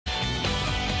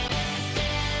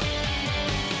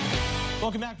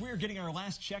Welcome back. We're getting our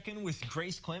last check-in with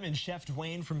Grace Clem and Chef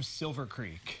Dwayne from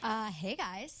Silvercreek. Hey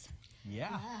guys. Yeah.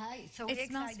 Hi. So It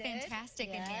smells fantastic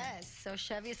in here. Yes. So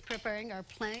Chef is preparing our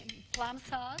plum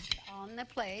sauce on the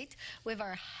plate with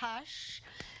our hash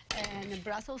and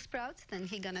Brussels sprouts. Then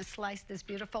he's gonna slice this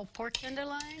beautiful pork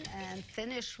tenderloin and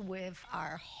finish with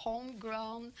our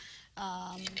homegrown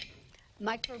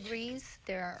microgreens.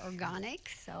 They're organic.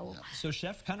 So. So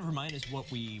Chef, kind of remind us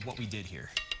what we did here.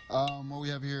 What we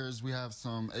have here is we have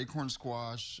some acorn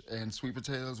squash and sweet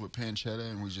potatoes with pancetta,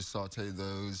 and we just sauteed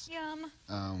those. Yum.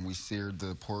 We seared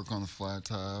the pork on the flat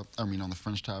top, on the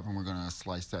French top, and we're gonna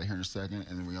slice that here in a second.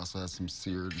 And then we also have some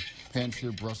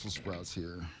pan-seared Brussels sprouts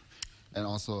here, and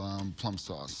also plum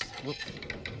sauce. Whoop.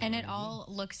 And it all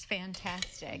looks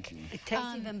fantastic. It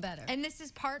tastes even better. And this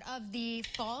is part of the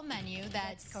fall menu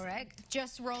that's correct.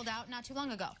 Just rolled out not too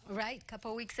long ago. Right. A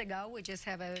couple weeks ago, we just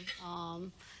have a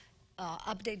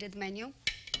updated menu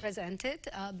presented,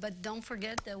 but don't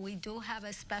forget that we do have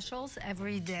specials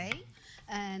every day,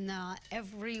 and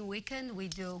every weekend we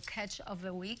do catch of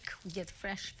the week. We get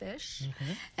fresh fish,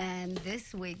 and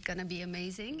this week gonna be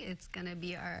amazing. It's gonna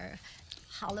be our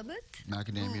halibut,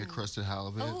 Macadamia crusted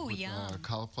halibut with yum.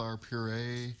 cauliflower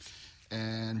puree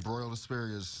and broiled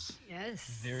asparagus.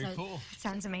 Yes, Very cool.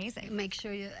 Sounds amazing. Make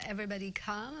sure everybody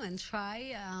come and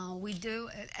try. We do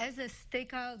as a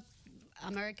steakout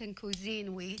American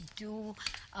cuisine, we do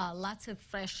lots of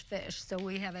fresh fish. So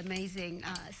we have amazing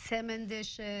salmon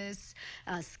dishes,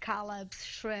 scallops,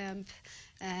 shrimp,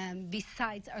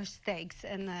 besides our steaks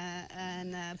and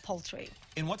poultry.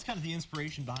 And what's kind of the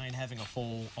inspiration behind having a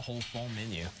whole fall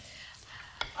menu?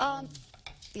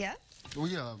 Yeah.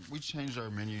 We changed our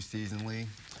menu seasonally,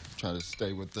 try to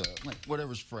stay with the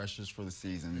whatever's freshest for the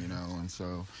season, you know. And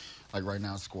so, like right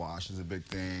now, squash is a big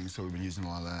thing. So we've been using a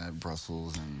lot of that,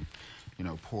 Brussels and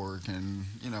pork and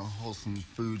wholesome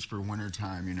foods for winter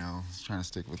time. Just trying to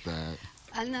stick with that.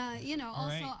 And also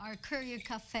right. our Courier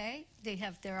Cafe, they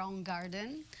have their own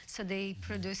garden, so they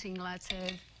producing lots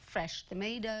of fresh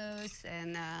tomatoes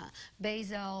and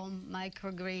basil,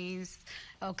 microgreens,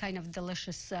 all kind of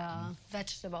delicious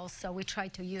vegetables. So we try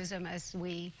to use them as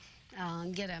we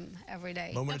get them every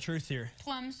day. Moment of truth here.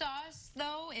 Plum sauce,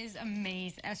 though, is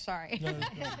amazing. Sorry. No,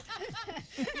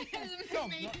 It's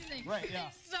amazing. Right, yeah.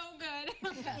 It's so good.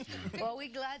 Well,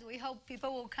 we hope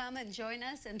people will come and join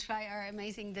us and try our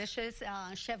amazing dishes.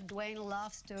 Chef Dwayne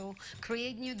loves to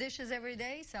create new dishes every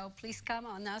day, so please come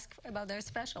and ask about their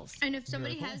specials. And if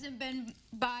somebody cool. hasn't been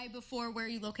by before, where are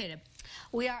you located?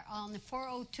 We are on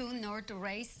 402 North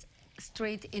Race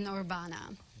Street in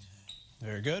Urbana.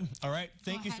 Very good. All right.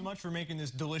 Thank you so much for making this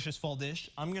delicious fall dish.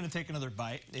 I'm going to take another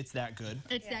bite. It's that good.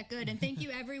 It's that good. And thank you,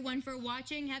 everyone, for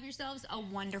watching. Have yourselves a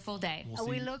wonderful day. Are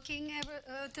we looking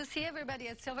to see everybody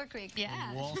at Silvercreek?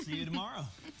 Yeah. We'll see you tomorrow.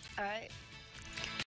 All right.